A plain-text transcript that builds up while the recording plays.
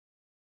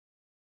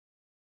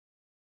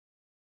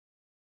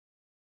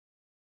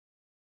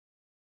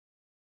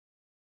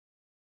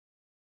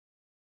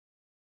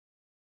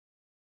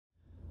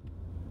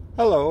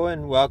Hello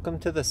and welcome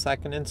to the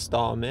second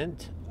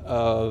installment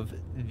of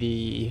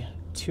the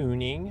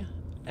tuning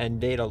and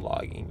data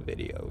logging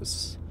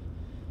videos.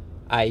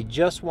 I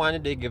just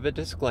wanted to give a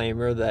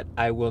disclaimer that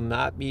I will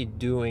not be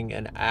doing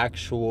an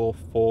actual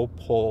full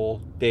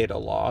pull data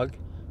log,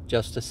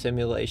 just a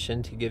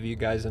simulation to give you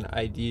guys an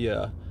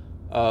idea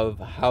of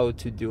how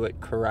to do it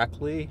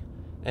correctly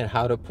and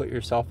how to put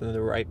yourself in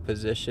the right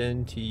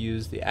position to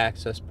use the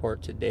access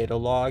port to data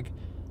log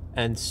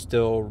and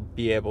still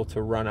be able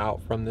to run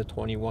out from the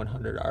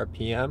 2100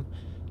 RPM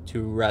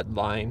to red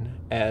line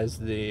as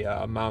the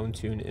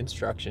Mountune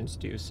instructions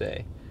do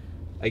say.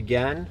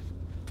 Again,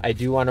 I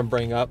do want to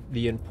bring up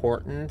the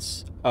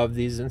importance of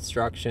these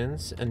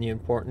instructions and the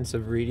importance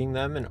of reading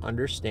them and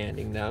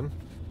understanding them.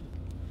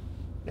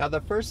 Now,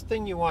 the first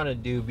thing you want to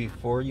do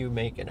before you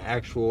make an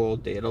actual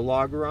data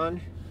log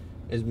run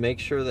is make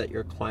sure that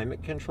your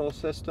climate control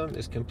system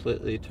is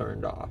completely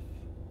turned off.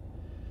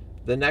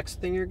 The next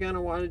thing you're going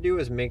to want to do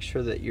is make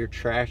sure that your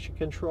traction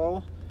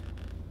control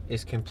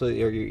is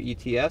completely, or your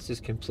ETS is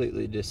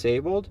completely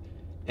disabled.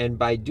 And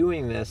by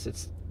doing this,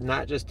 it's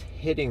not just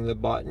hitting the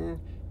button,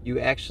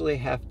 you actually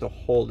have to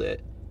hold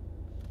it.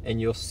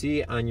 And you'll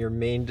see on your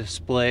main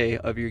display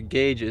of your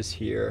gauges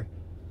here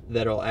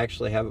that it'll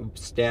actually have a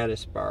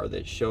status bar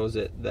that shows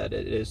it that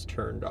it is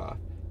turned off.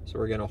 So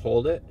we're going to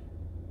hold it.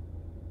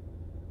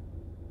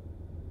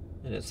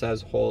 And it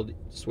says hold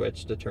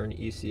switch to turn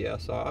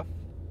ECS off.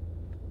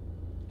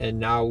 And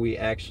now we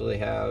actually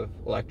have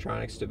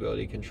electronic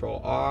stability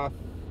control off,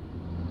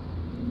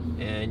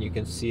 and you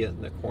can see it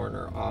in the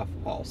corner off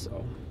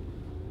also.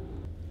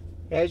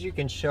 As you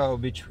can show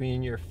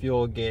between your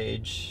fuel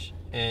gauge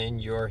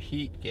and your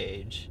heat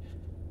gauge,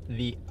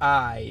 the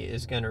I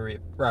is going to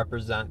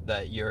represent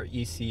that your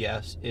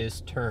ECS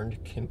is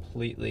turned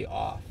completely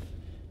off.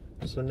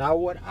 So now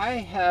what I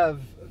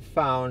have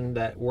found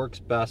that works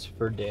best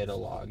for data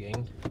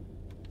logging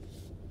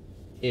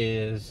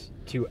is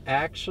to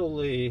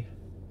actually,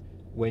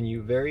 when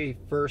you very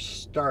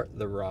first start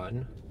the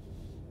run,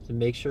 to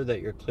make sure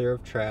that you're clear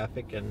of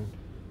traffic and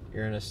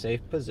you're in a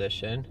safe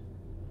position,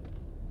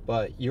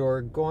 but you're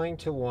going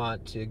to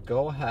want to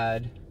go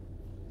ahead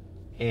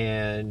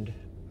and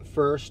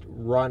first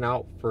run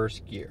out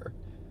first gear.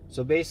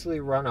 So basically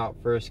run out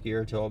first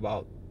gear to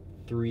about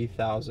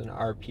 3000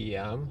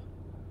 RPM,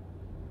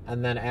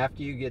 and then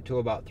after you get to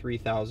about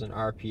 3000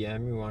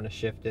 RPM you want to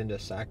shift into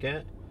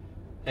second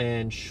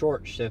and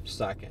short shift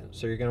second.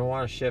 So you're going to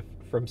want to shift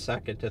from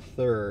second to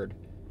third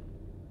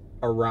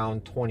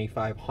around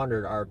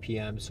 2500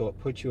 RPM, so it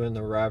puts you in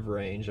the rev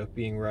range of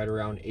being right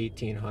around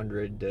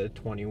 1800 to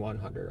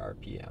 2100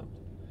 RPM.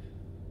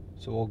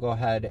 So we'll go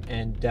ahead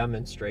and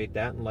demonstrate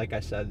that, and like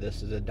I said,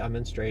 this is a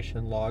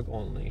demonstration log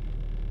only.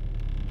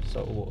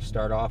 So we'll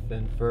start off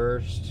in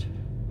first,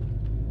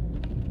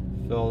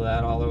 fill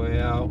that all the way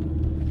out,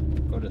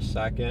 go to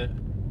second,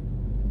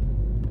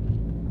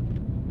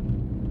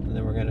 and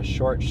then we're going to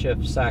short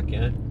shift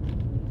second,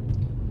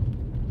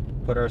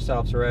 put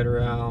ourselves right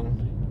around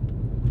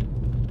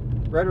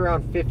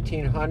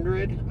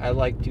 1500. I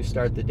like to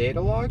start the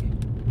data log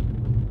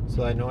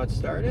so I know it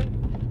started,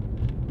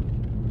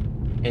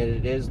 and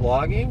it is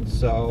logging,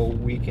 so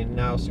we can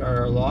now start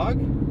our log.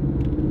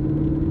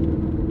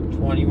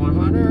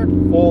 2100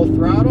 full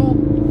throttle,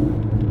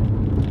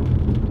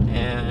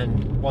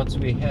 and once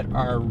we hit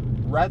our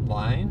red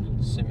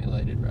line,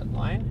 simulated red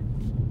line,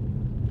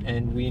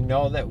 and we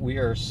know that we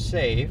are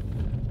safe,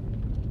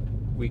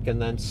 we can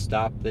then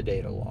stop the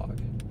data log.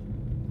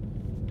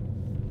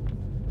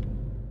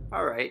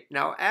 Alright,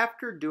 now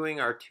after doing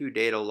our 2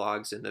 data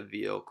logs in the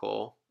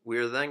vehicle,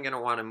 we're then going to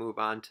want to move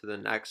on to the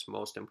next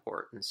most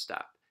important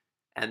step.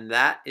 And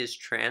that is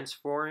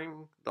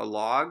transferring the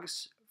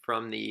logs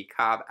from the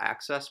Cobb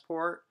access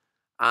port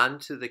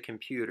onto the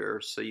computer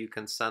so you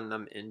can send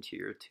them into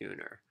your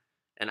tuner.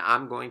 And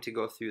I'm going to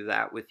go through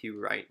that with you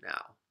right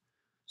now.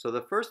 So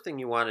the first thing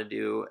you want to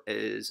do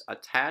is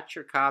attach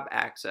your Cobb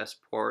access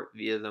port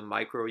via the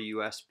micro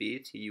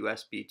USB to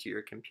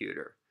your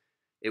computer.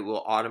 It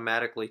will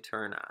automatically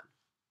turn on.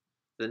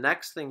 The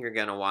next thing you're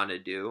going to want to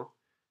do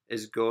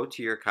is go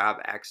to your Cobb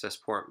Access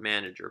Port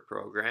Manager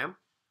program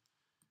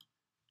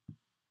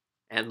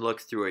and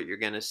look through it. You're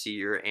going to see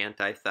your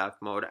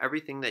anti-theft mode,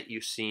 everything that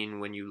you've seen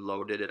when you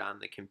loaded it on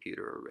the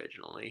computer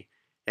originally,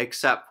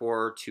 except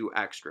for 2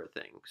 extra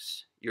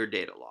things, your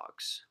data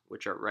logs,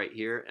 which are right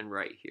here and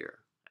right here.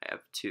 I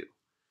have 2.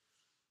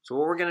 So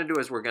what we're going to do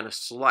is we're going to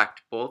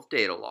select both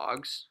data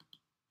logs,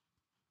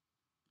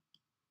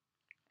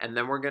 and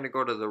then we're going to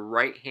go to the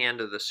right hand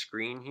of the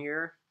screen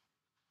here.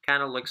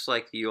 Kind of looks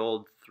like the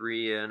old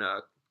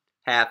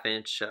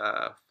 3.5-inch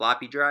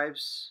floppy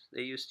drives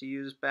they used to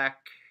use back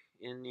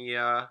in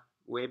the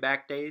way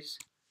back days.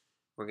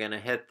 We're going to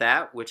hit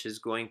that, which is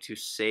going to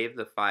save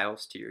the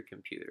files to your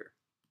computer.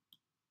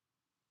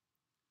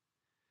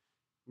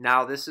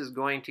 Now this is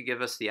going to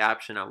give us the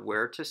option on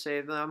where to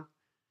save them.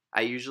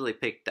 I usually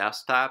pick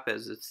desktop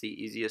as it's the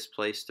easiest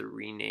place to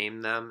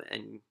rename them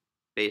and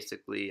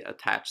basically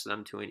attach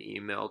them to an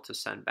email to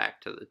send back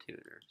to the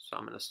tuner. So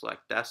I'm going to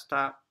select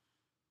desktop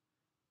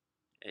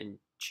and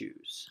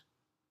choose.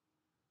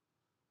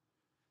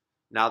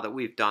 Now that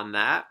we've done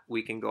that,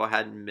 we can go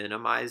ahead and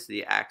minimize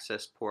the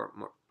accessport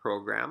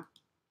program,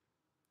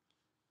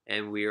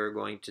 and we are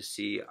going to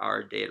see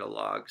our data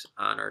logs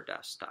on our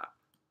desktop.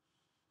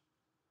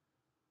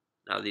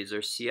 Now these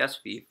are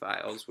CSV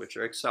files, which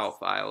are Excel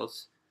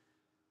files,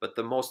 but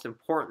the most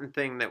important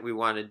thing that we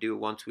want to do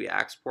once we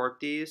export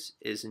these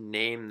is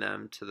name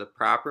them to the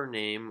proper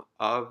name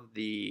of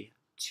the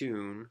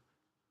tune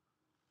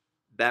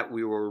that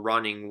we were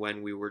running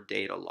when we were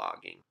data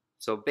logging.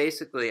 So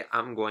basically,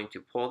 I'm going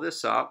to pull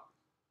this up.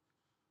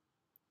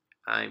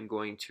 I'm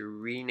going to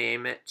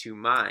rename it to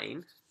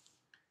mine.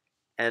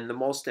 And the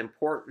most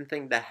important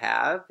thing to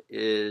have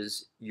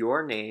is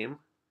your name,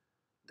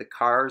 the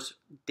car's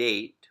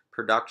date,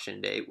 production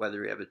date,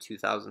 whether you have a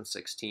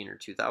 2016 or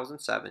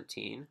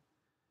 2017,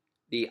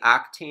 the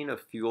octane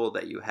of fuel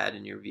that you had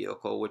in your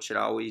vehicle, which should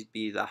always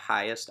be the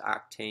highest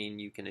octane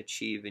you can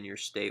achieve in your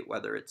state,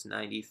 whether it's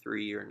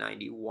 93 or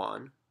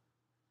 91,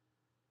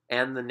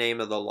 and the name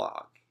of the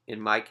log. In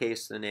my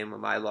case, the name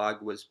of my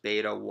log was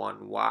Beta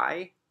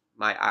 1Y.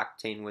 My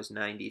octane was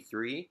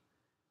 93.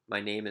 My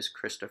name is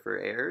Christopher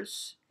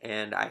Ayers,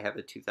 and I have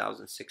a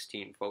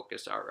 2016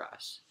 Focus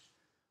RS.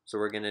 So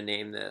we're going to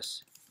name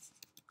this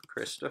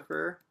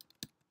Christopher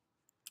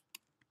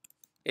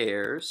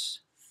Ayers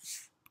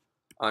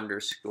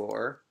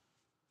underscore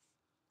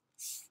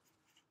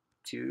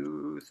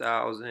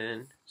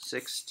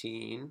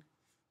 2016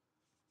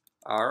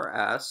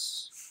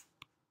 RS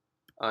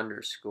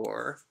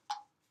underscore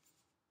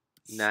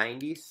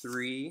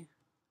 93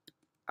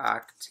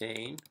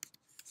 octane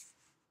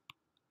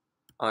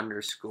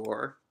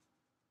underscore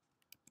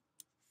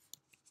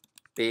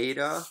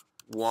beta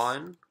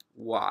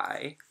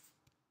 1Y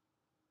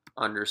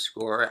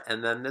underscore,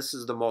 and then this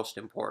is the most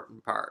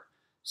important part.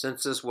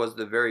 Since this was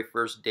the very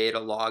first data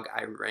log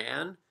I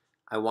ran,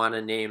 I want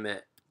to name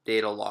it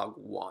data log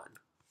 1.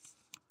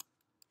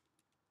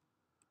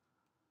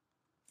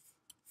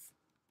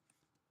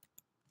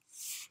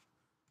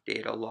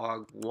 Data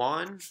log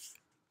 1,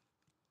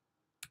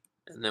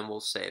 and then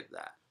we'll save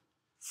that.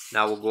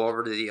 Now we'll go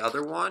over to the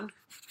other one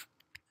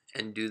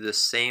and do the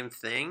same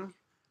thing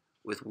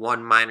with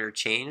one minor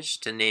change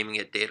to naming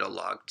it data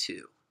log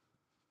 2.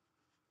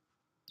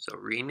 So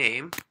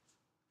rename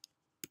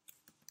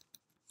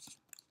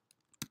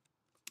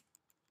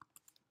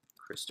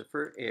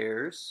Christopher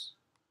Ayers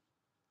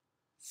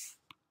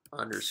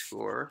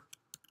underscore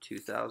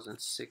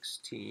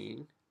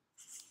 2016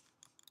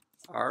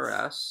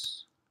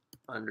 RS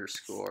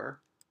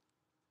underscore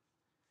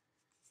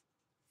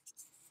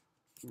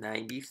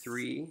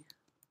 93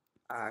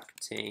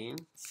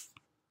 octane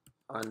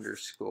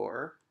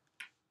underscore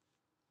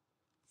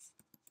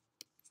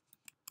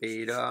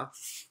beta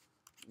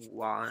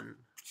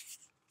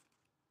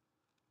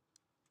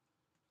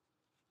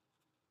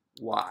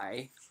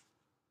 1Y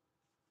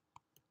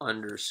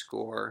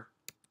underscore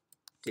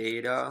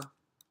data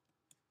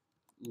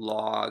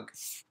log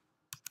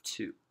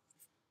 2.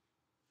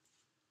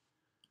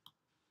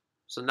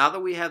 So now that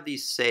we have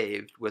these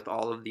saved with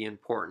all of the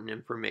important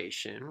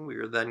information, we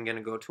are then going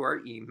to go to our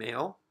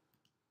email,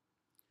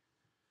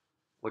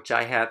 which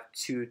I have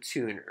to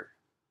tuner.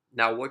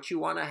 Now what you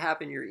want to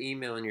have in your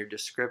email in your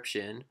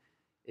description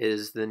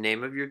is the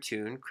name of your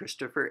tune,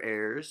 Christopher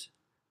Ayers,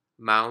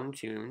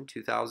 Mountune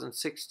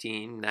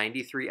 2016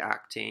 93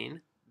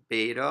 octane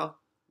beta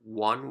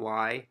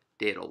 1Y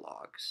data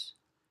logs.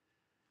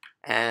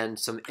 And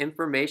some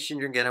information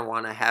you're going to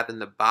want to have in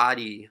the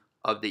body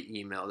of the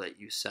email that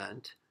you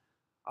sent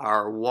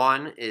are: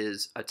 one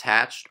is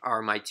attached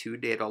are my 2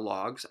 data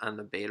logs on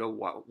the beta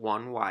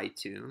 1Y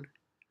tune,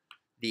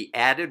 the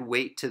added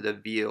weight to the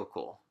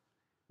vehicle.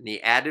 And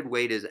the added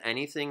weight is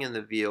anything in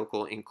the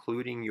vehicle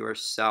including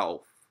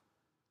yourself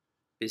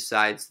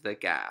besides the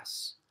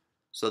gas.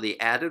 So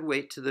the added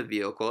weight to the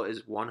vehicle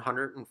is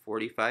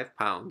 145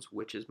 pounds,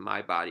 which is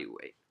my body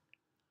weight.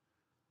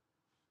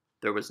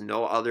 There was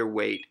no other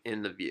weight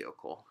in the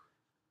vehicle.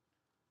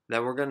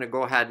 Then we're going to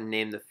go ahead and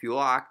name the fuel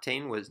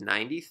octane was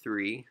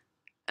 93,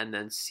 and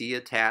then see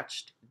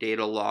attached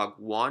data log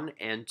 1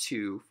 and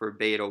 2 for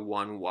beta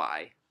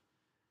 1Y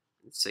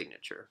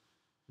signature.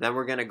 Then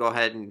we're going to go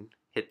ahead and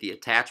hit the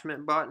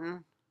attachment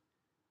button,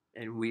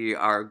 and we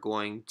are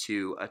going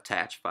to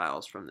attach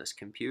files from this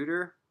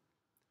computer.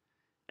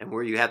 And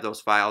where you have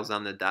those files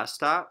on the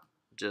desktop,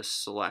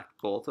 just select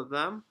both of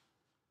them,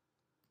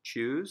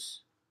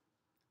 choose,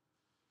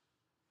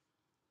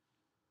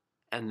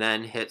 and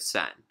then hit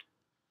send.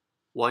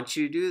 Once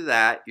you do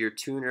that, your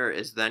tuner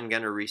is then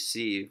going to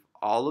receive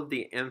all of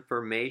the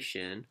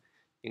information,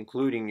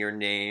 including your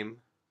name,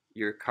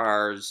 your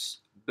car's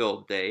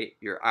build date,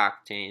 your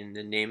octane,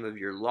 the name of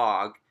your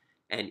log,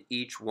 and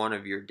each one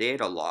of your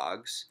data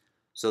logs,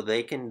 so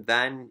they can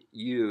then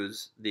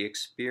use the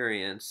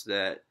experience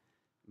that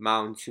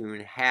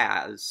Mountune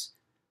has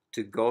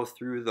to go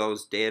through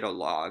those data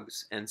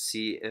logs and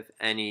see if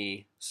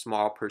any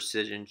small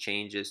precision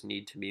changes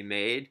need to be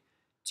made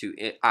to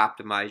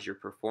optimize your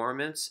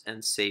performance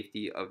and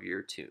safety of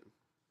your tune.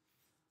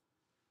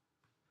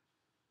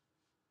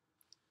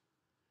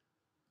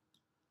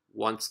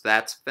 Once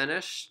that's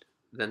finished,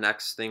 the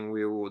next thing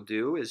we will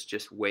do is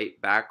just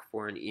wait back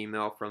for an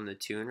email from the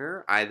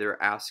tuner,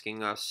 either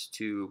asking us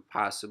to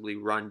possibly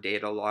run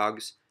data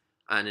logs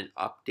on an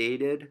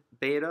updated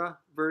beta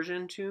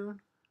version tune,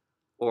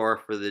 or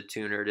for the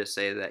tuner to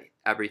say that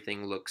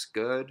everything looks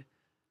good,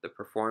 the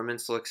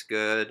performance looks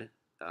good,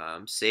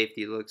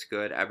 safety looks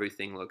good,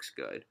 everything looks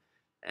good.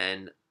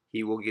 And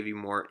he will give you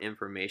more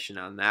information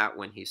on that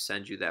when he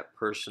sends you that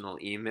personal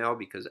email,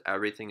 because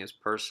everything is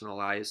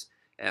personalized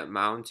at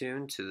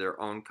Mountune to their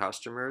own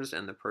customers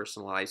and the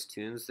personalized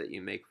tunes that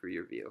you make for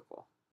your vehicle.